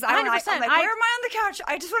 No, because I'm like, where am I on the couch?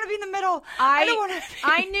 I just want to be in the middle. I don't want to be.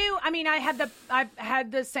 I knew. I mean, I've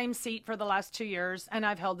had the same seat for the last 2 years, and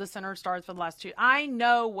I've held the center stars for the last 2. I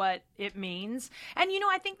know what it means, and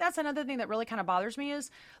I think that's another thing that really kind of bothers me is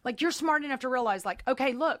you're smart enough to realize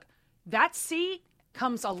okay, look, that seat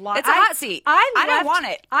comes a lot. It's a hot seat. I don't want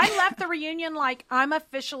it. I left the reunion I'm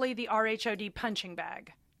officially the RHOD punching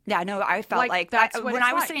bag. Yeah, no, I felt like that's that what when it's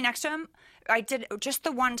I was like. sitting next to him. I did just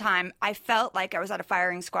the one time. I felt like I was at a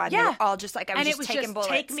firing squad. Yeah, they were all just I was and just it was taking just bullets.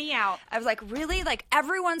 take me out. I was like, really?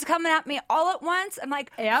 Everyone's coming at me all at once. I'm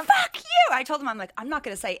like, yep. Fuck you! I told him, I'm like, I'm not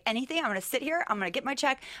going to say anything. I'm going to sit here. I'm going to get my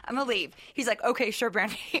check. I'm going to leave. He's like, okay, sure,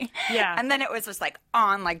 Brandi. Yeah. And then it was just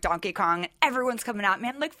on Donkey Kong, and everyone's coming at me.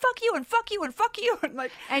 I'm like, fuck you and fuck you and fuck you.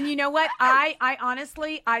 And you know what? I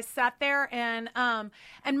honestly, I sat there and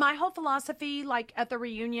my whole philosophy, at the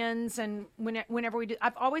reunions and whenever we do,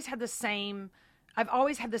 I've always had the same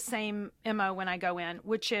MO when I go in,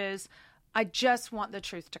 which is I just want the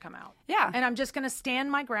truth to come out. Yeah. And I'm just going to stand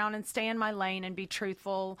my ground and stay in my lane and be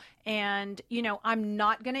truthful. And, I'm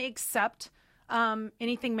not going to accept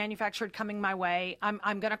anything manufactured coming my way. I'm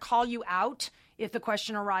going to call you out if the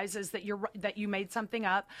question arises that you made something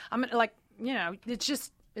up. I'm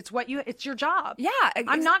it's your job. Yeah.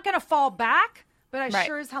 I'm not going to fall back. But I Right.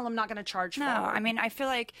 sure as hell am not going to charge for it. No, I mean, I feel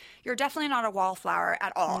like you're definitely not a wallflower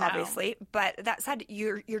at all, No. obviously. But that said,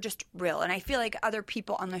 you're just real. And I feel like other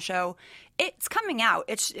people on the show, it's coming out.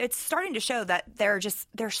 It's starting to show that they're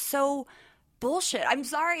so bullshit. I'm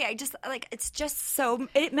sorry. I just it's just so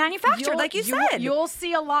manufactured, like you said. You'll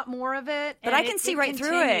see a lot more of it. But I can see right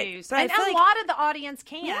through it. continues. But I and feel a like- lot of the audience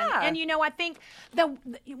can. Yeah. And I think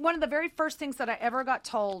one of the very first things that I ever got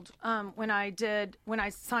told when I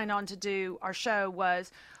signed on to do our show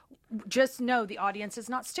was just know the audience is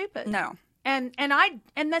not stupid. No. And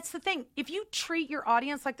that's the thing. If you treat your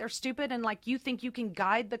audience like they're stupid and you think you can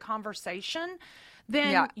guide the conversation,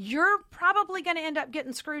 then you're probably going to end up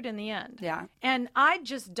getting screwed in the end. Yeah. And I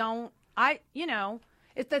just don't,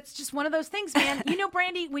 that's just one of those things, man.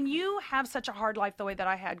 Brandi, when you have such a hard life the way that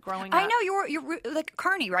I had growing up. I know you're like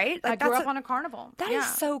Carney, right? I grew up on a carnival. That is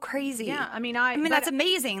so crazy. Yeah. I mean, that's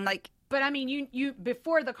amazing. But I mean, you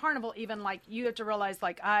before the carnival, even you have to realize,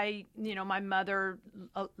 my mother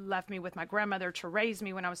left me with my grandmother to raise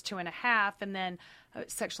me when I was 2.5, and then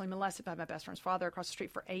sexually molested by my best friend's father across the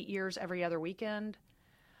street for 8 years every other weekend.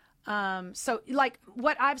 So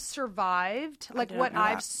what I've survived,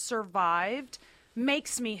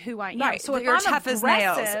 makes me who I am. Right. So if you're I'm tough as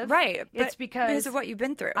nails. aggressive, Right. it's because of what you've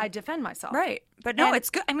been through. I defend myself. Right. But no, And- it's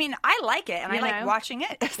good. I mean, I like it, and I like know? watching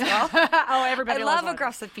it as well. Oh, everybody I loves love watching.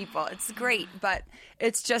 aggressive people. It's great, but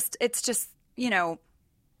it's just, you know,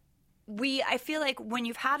 I feel like when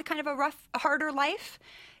you've had kind of a harder life,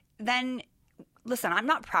 then, listen, I'm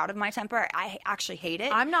not proud of my temper. I actually hate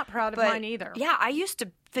it. I'm not proud of but, mine either. Yeah, I used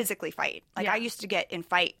to physically fight. Like, Yeah. I used to get in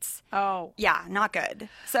fights. Oh. Yeah, not good.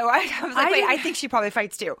 So I was like, wait, didn't- I think she probably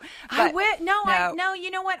fights too. I But no.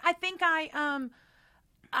 You know what? I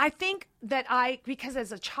think that because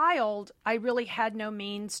as a child, I really had no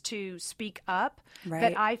means to speak up. Right.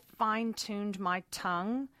 That I fine-tuned my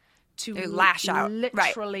tongue to lash out. Right.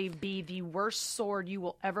 literally be the worst sword you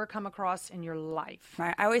will ever come across in your life.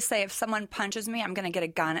 Right. I always say if someone punches me, I'm going to get a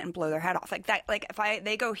gun and blow their head off. Like that. Like if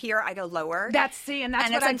they go here, I go lower. And that's what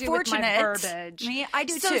it's I do with my unfortunate. verbiage. I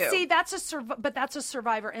do so, too. see, that's a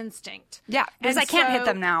survivor instinct. Yeah, because And I can't hit so-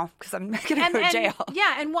 them now because I'm going to go to jail.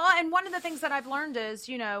 Yeah, and one of the things that I've learned is,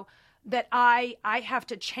 you know, that I have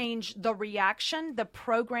to change the reaction, the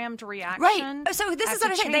programmed reaction. Right. So this I is have what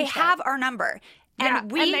to I'm saying. They change that. have our number. Yeah,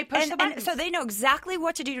 And and they push the and buttons. so they know exactly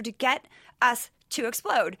what to do to get us to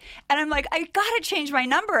explode. And I'm like, I gotta change my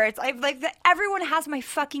number. It's like everyone has my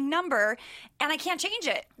fucking number, and I can't change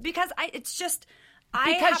it because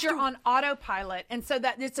Because you're on autopilot, and so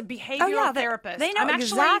that it's a behavioral therapist. They know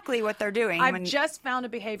exactly what they're doing. I've just found a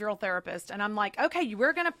behavioral therapist, and I'm like, okay,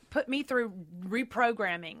 we're going to put me through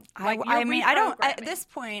reprogramming. At this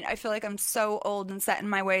point, I feel like I'm so old and set in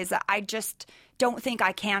my ways that I just don't think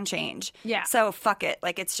I can change. Yeah. So fuck it.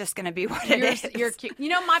 Like it's just going to be what it is. You're cute. You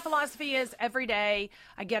know, my philosophy is every day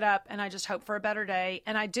I get up and I just hope for a better day,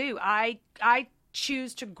 and I do. I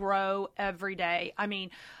choose to grow every day. I mean,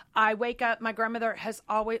 I wake up. My grandmother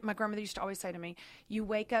used to always say to me, "You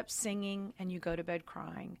wake up singing and you go to bed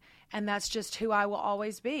crying." And that's just who I will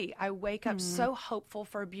always be. I wake up so hopeful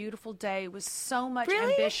for a beautiful day with so much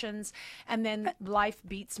ambitions, and then life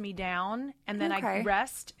beats me down, and then I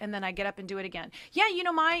rest, and then I get up and do it again. Yeah, you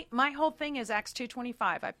know, my whole thing is Acts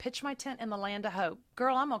 2:25. I pitch my tent in the land of hope.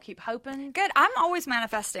 Girl, I'm gonna keep hoping. Good. I'm always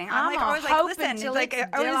manifesting. I'm always like, listen, till like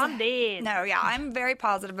I'm dead. No, yeah, I'm very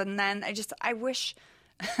positive, and then I wish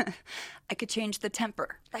I could change the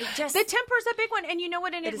temper. The temper's a big one, and you know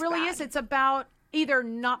what? And it really is. It's about either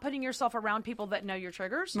not putting yourself around people that know your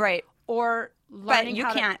triggers, right, or learning. But you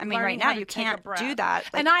how can't. To, I mean, right now you can't do that.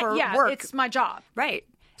 Like, and work. It's my job, right?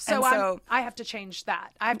 So I have to change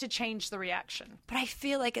that. I have to change the reaction. But I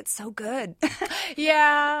feel like it's so good.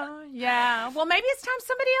 Yeah. Well, maybe it's time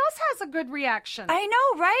somebody else has a good reaction. I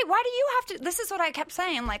know, right? Why do you have to? This is what I kept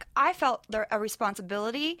saying. Like, I felt a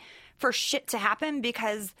responsibility for shit to happen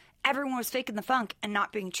because everyone was faking the funk and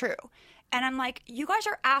not being true. And I'm like, you guys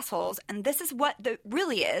are assholes, and this is what the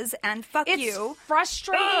really is, and fuck you. It's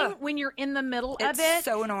frustrating when you're in the middle of it. It's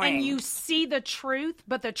so annoying. And you see the truth,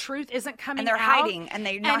 but the truth isn't coming out. And they're hiding, and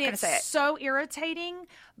they're not going to say it. It's so irritating.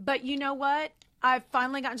 But you know what? I've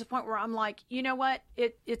finally gotten to the point where I'm like, you know what?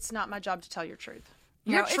 It's not my job to tell your truth.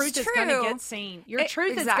 Your truth is going to get seen. Your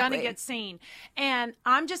truth is going to get seen. And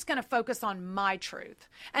I'm just going to focus on my truth.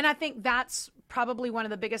 And I think that's probably one of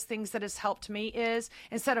the biggest things that has helped me is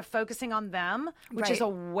instead of focusing on them, which is a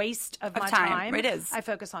waste of my time. It is. I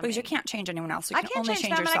focus on because me. you can't change anyone else. You I can can't only change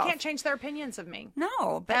change them, yourself. and I can't change their opinions of me.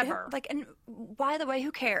 No, but ever. And by the way,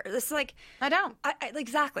 who cares? This is like I don't.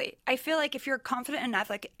 Exactly. I feel like if you're confident enough,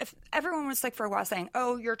 like if everyone was like for a while saying,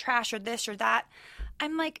 "Oh, you're trash," or this or that.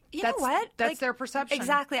 I'm like, you know what? That's like, their perception.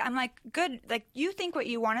 Exactly. I'm like, good. Like, you think what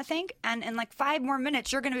you want to think, and in like 5 more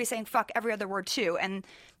minutes, you're going to be saying fuck every other word too, and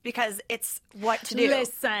because it's what to do.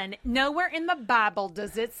 Listen, nowhere in the Bible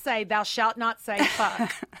does it say thou shalt not say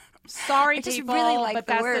fuck. Sorry, I just people, really like but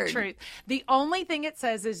the that's word. the truth. The only thing it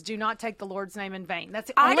says is do not take the Lord's name in vain. That's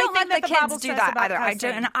the only I don't thing let that the Bible kids do says that about either.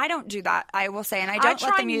 cussing. I don't do that. I will say, and I don't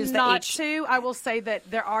let them use the not H. to. I will say that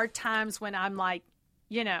there are times when I'm like,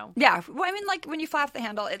 you know. Yeah. Well, I mean, like when you fly off the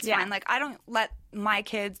handle, it's Yeah. fine. Like I don't let my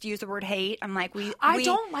kids use the word hate. I'm like, I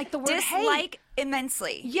don't like the word dislike hate.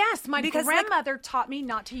 Immensely. Yes, my Because, grandmother taught me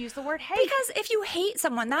not to use the word hate. Because if you hate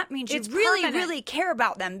someone, that means you It's really, permanent. really care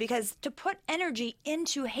about them. Because to put energy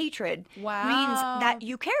into hatred Wow. means that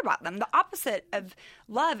you care about them. The opposite of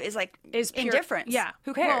love is like Is pure- indifference. yeah.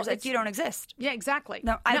 Who cares? Well, like it's- you don't exist. Yeah, exactly.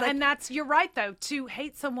 No, and that's you're right though. To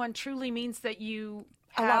hate someone truly means that you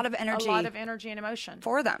A have lot of energy. a lot of energy and emotion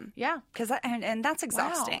For them. Yeah, Because and that's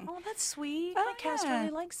exhausting. Wow. Oh, that's sweet. Oh, My cast yeah.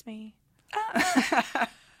 really likes me.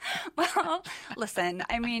 Well, listen,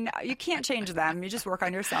 I mean, you can't change them. You just work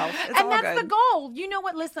on yourself. It's And all that's good. the goal. You know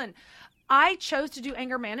what? Listen, I chose to do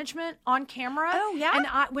anger management on camera. Oh, yeah?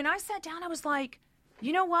 And when I sat down, I was like,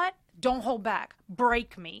 you know what? Don't hold back.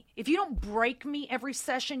 Break me. If you don't break me every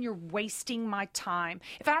session, you're wasting my time.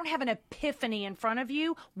 If I don't have an epiphany in front of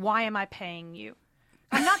you, why am I paying you?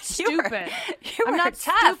 I'm not stupid. I'm not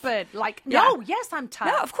tough. Stupid. Like, no, yes, I'm tough.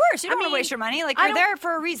 No, of course. You don't want to waste your money. Like, you're there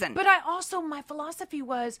for a reason. But my philosophy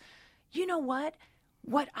was, you know what?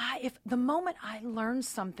 If the moment I learn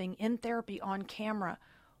something in therapy on camera,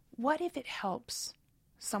 what if it helps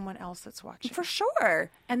someone else that's watching? For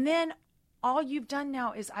sure. And then all you've done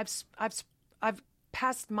now is I've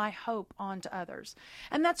passed my hope on to others.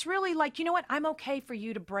 And that's really like, you know what? I'm okay for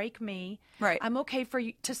you to break me. Right. I'm okay for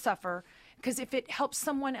you to suffer. Because if it helps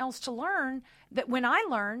someone else to learn, that when I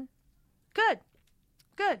learn, good.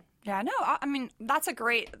 Yeah, no, I mean, it's a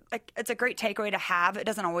great takeaway to have. It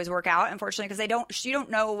doesn't always work out, unfortunately, because you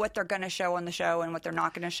don't know what they're going to show on the show and what they're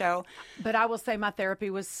not going to show. But I will say my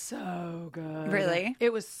therapy was so good. Really?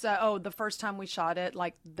 It was the first time we shot it,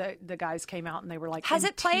 like the guys came out and they were like, has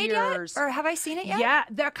it played tears. yet? Or have I seen it yet? Yeah,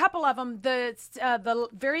 there are a couple of them. The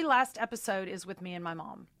very last episode is with me and my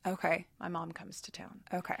mom. Okay. My mom comes to town.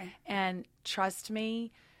 Okay. And trust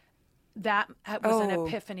me, that was an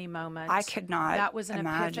epiphany moment. I could not That was an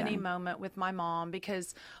imagine. epiphany moment with my mom,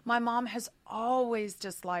 because my mom has always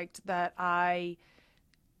disliked that I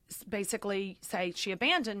basically say she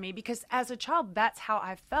abandoned me, because as a child, that's how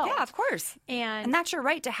I felt. Yeah, of course. And that's your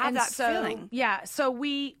right to have that feeling. Yeah. So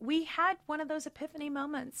we had one of those epiphany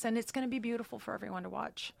moments, and it's going to be beautiful for everyone to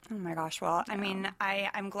watch. Oh my gosh. Well, I mean,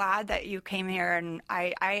 I'm glad that you came here, and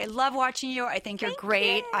I love watching you. I think you're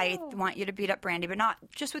great. You. I want you to beat up Brandi, but not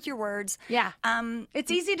just with your words. Yeah.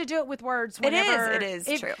 It's easy to do it with words. It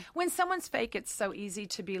is true. When someone's fake, it's so easy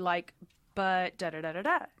to be like, but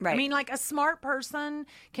da-da-da-da-da. Right. I mean, like, a smart person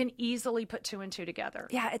can easily put two and two together.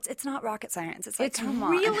 Yeah, it's not rocket science. It's like, It's come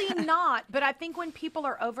on. really not. But I think when people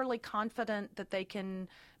are overly confident that they can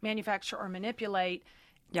manufacture or manipulate,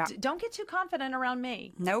 don't get too confident around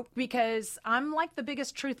me. Nope. Because I'm like the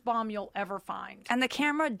biggest truth bomb you'll ever find. And the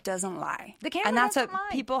camera doesn't lie. And that's doesn't what lie.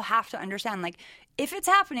 people have to understand. Like, if it's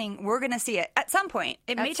happening, we're going to see it at some point.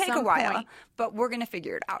 It may take a while, but we're going to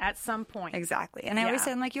figure it out. At some point. Exactly. And I always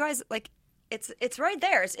say, I'm like, you guys, like, it's right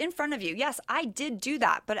there. It's in front of you. Yes, I did do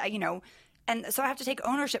that, but and so I have to take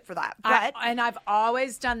ownership for that. But and I've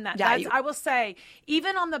always done that. Yeah, I will say,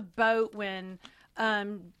 even on the boat when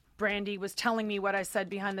Brandi was telling me what I said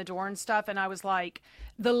behind the door and stuff, and I was like,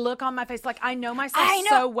 the look on my face, like, I know myself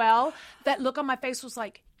so well, that look on my face was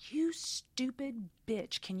like, you stupid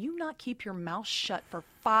bitch, can you not keep your mouth shut for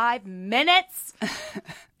 5 minutes?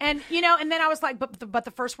 And and then I was like, but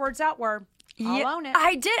the first words out were, I'll own it.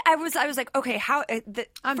 I did. I was like, okay, how?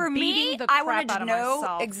 For me, I wanted to know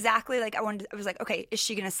myself. exactly. Like, I was like, okay, is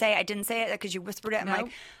she going to say I didn't say it because you whispered it? I'm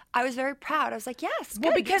like, I was very proud. I was like, yes,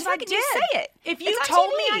 well, good, because I did. You say it. If you It's on told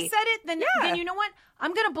me TV. I said it, then you know what?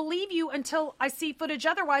 I'm going to believe you until I see footage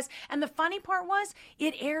otherwise. And the funny part was,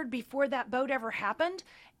 it aired before that boat ever happened,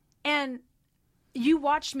 and you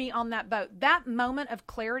watched me on that boat. That moment of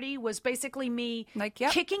clarity was basically me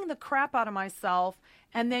kicking the crap out of myself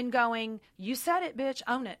and then going, you said it, bitch,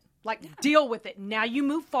 own it. Like, deal with it. Now you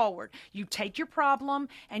move forward. You take your problem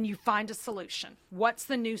and you find a solution. What's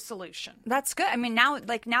the new solution? That's good. I mean, now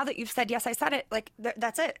that you've said, yes, I said it, like,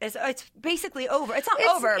 that's it. It's basically over. It's not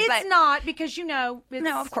over. It's not, because, it's no,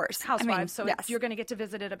 of course. Housewives, I mean, yes. you're going to get to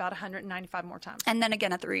visit it about 195 more times. And then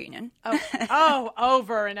again at the reunion.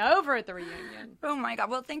 Over and over at the reunion. Oh, my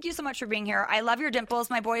God. Well, thank you so much for being here. I love your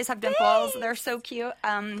dimples. My boys have dimples. They're so cute.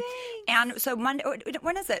 And so Monday,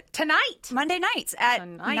 when is it? Tonight. Monday nights at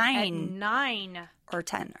 9. At 9. Or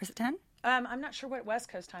 10. Or is it 10? I'm not sure what West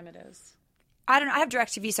Coast time it is. I don't know. I have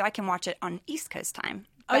DirecTV, so I can watch it on East Coast time.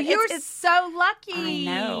 Oh, you're so lucky. I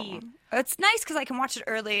know. It's nice because I can watch it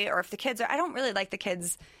early, or if the kids are... I don't really like the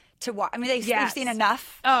kids to watch. I mean, they've seen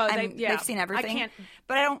enough. Oh, they've seen everything.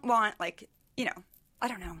 But I don't want, like, I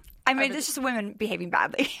don't know. I mean, it's just women behaving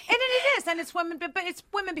badly. And it is. And it's women, but it's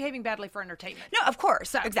women behaving badly for entertainment. No, of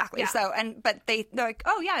course. So, exactly. Yeah. So, but they're like,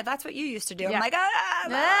 oh, yeah, that's what you used to do. Yeah. I'm like,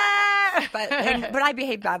 But I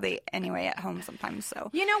behave badly anyway at home sometimes,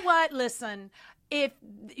 so. You know what? Listen, if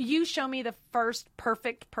you show me the first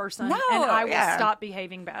perfect person, No, and I will yeah. stop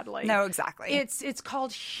behaving badly. No, exactly. It's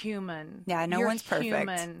called human. Yeah, no You're one's perfect.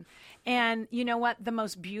 Human. And you know what? The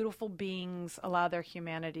most beautiful beings allow their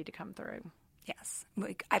humanity to come through. Yes.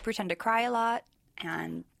 I pretend to cry a lot,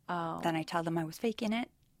 and then I tell them I was faking it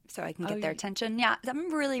so I can get their attention. Yeah,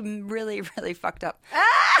 I'm really, really, really fucked up.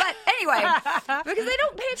 But anyway, because they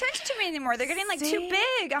don't pay attention to me anymore. They're getting, like, too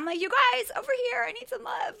big. I'm like, you guys, over here, I need some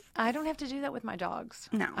love. I don't have to do that with my dogs.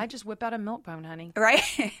 No. I just whip out a milk bone, honey. Right?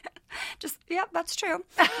 that's true.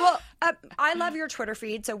 Well, I love your Twitter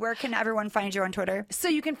feed. So where can everyone find you on Twitter? So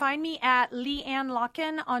you can find me at Leanne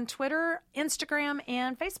Locken on Twitter, Instagram,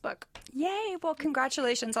 and Facebook. Yay. Well,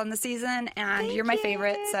 congratulations on the season. And you're my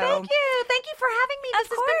favorite. So Thank you for having me. This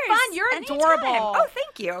has been fun. You're Anytime. adorable. Oh,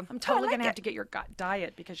 thank you. I'm totally going to have to get your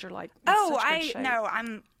diet because you're like,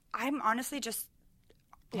 I'm honestly just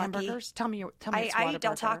lucky. Hamburgers? Tell me I eat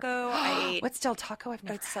Del Taco. What's Del Taco? I've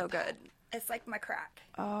never It's so good. It's like my crack.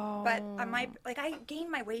 Oh. But I gain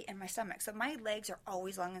my weight in my stomach, so my legs are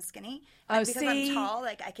always long and skinny. Oh, And because see? I'm tall,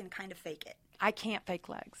 like I can kind of fake it. I can't fake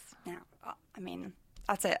legs. Yeah. I mean,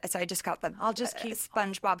 that's it. So I just got the I'll just keep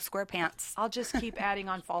SpongeBob SquarePants. I'll just keep adding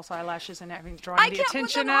on false eyelashes and having drawing I the can't put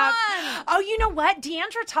attention them up. on. Oh, you know what?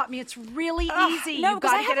 Deandra taught me it's really easy. No, You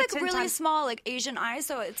because gotta I have get like it 10 really times. small, like Asian eyes,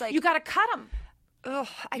 so it's like You got to cut them. ugh,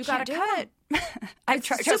 I You can't gotta do cut it. I've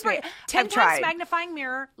tried. Trust me, 10 I've times tried. magnifying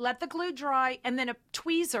mirror, let the glue dry, and then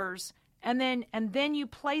tweezers, and then you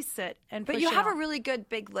place it and But push you it have on. a really good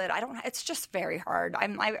big lid. I don't. It's just very hard.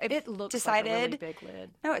 I've It looks decided. like a really big lid.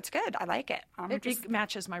 No, it's good. I like it. It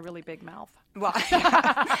matches my really big mouth. Well,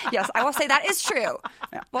 yes, I will say that is true.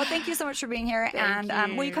 Yeah. Well, thank you so much for being here.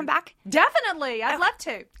 Will you come back? Definitely. I'd love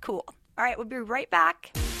to. Cool. All right, we'll be right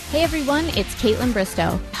back. Hey everyone, it's Caitlin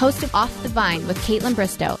Bristow, host of Off the Vine with Caitlin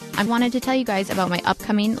Bristow. I wanted to tell you guys about my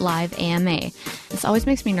upcoming live AMA. This always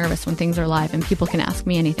makes me nervous when things are live and people can ask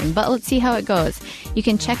me anything, but let's see how it goes. You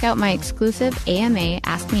can check out my exclusive AMA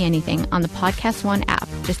Ask Me Anything on the Podcast One app.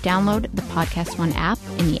 Just download the Podcast One app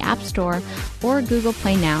in the App Store or Google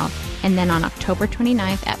Play now. And then on October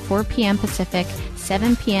 29th at 4 p.m. Pacific,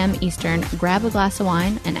 7 p.m. Eastern, grab a glass of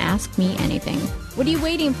wine and ask me anything. What are you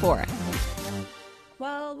waiting for?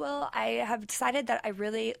 Well, I have decided that I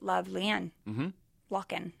really love Leanne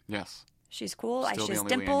Locken. Yes. She's cool. Still She the has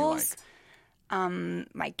only Leanne you dimples. like.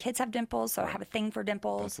 My kids have dimples, so I have a thing for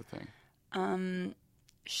dimples. That's the thing.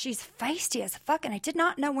 She's feisty as fuck, and I did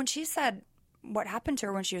not know when she said what happened to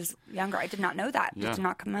her when she was younger. I did not know that. Yeah. It did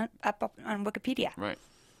not come up on Wikipedia. Right.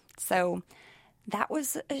 So that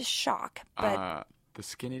was a shock. But The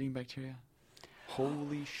skin-eating bacteria?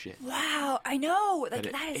 Holy shit. wow, I know. Like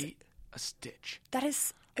That that is ate a stitch. that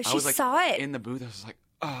is. I She was like, saw it. in the booth. I was like,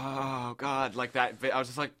 oh god, like that. I was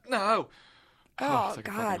just like, no. Oh it's like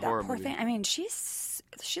a God, fucking that horror poor movie. thing. I mean, she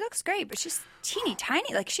looks great, but she's teeny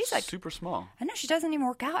tiny. Like she's like Super small. I know she doesn't even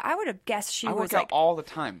work out. I would have guessed she I was work like out all the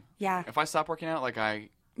time. Yeah. If I stop working out, like I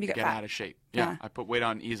You get get fat. out of shape. Yeah. I put weight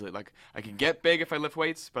on easily. Like I can get big if I lift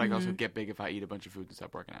weights, but I can also get big if I eat a bunch of food and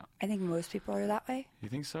stop working out. I think most people are that way. You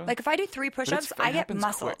think so? Like if I do 3 But push-ups, it I get happens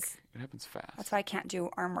muscles. Quick. It happens fast. That's why I can't do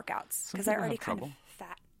arm workouts because Some I people already have kind of trouble.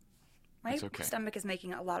 fat. My It's okay. stomach is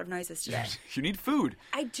making a lot of noises today. You need food.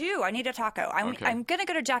 I do. I need a taco. I'm gonna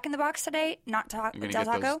go to Jack in the Box today. Not You're gonna Del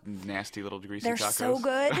get Taco. those nasty little greasy They're tacos. so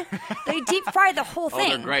good. They deep fry the whole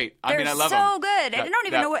thing. Oh, they're great. I mean, I love so them. good. I That- don't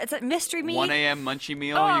even that know what it's a mystery meat. 1 a.m. munchie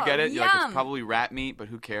meal. Oh, You get it. You're like, yum. it's probably rat meat, but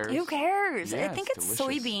who cares? Who cares? Yeah, I think it's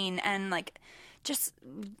delicious. soybean and like just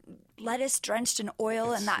lettuce drenched in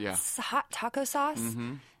oil and that yeah. hot taco sauce.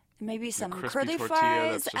 Mm-hmm. Maybe some crispy curly tortilla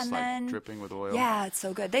fries that's just, and like, then dripping with oil. Yeah, it's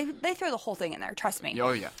so good. They throw the whole thing in there. Trust me.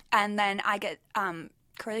 Oh yeah. And then I get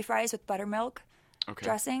curly fries with buttermilk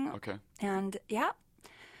dressing. Okay. And yeah.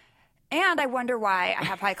 And I wonder why I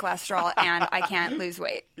have high cholesterol and I can't lose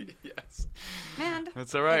weight. Yes. And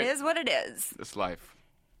That's all right. It is what it is. This life.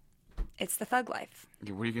 It's the thug life.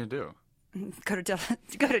 What are you gonna do? Go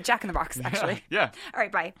to Jack in the Box, actually. Yeah. All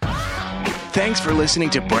right, bye. Thanks for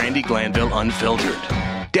listening to Brandi Glanville Unfiltered.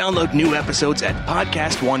 Download new episodes at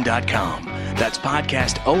podcastone.com. That's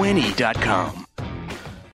podcastone.com.